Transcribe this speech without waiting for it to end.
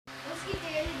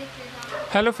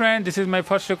Hello, friend. This is my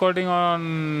first recording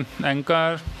on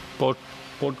Anchor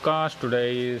podcast.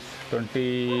 Today is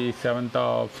 27th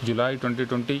of July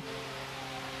 2020.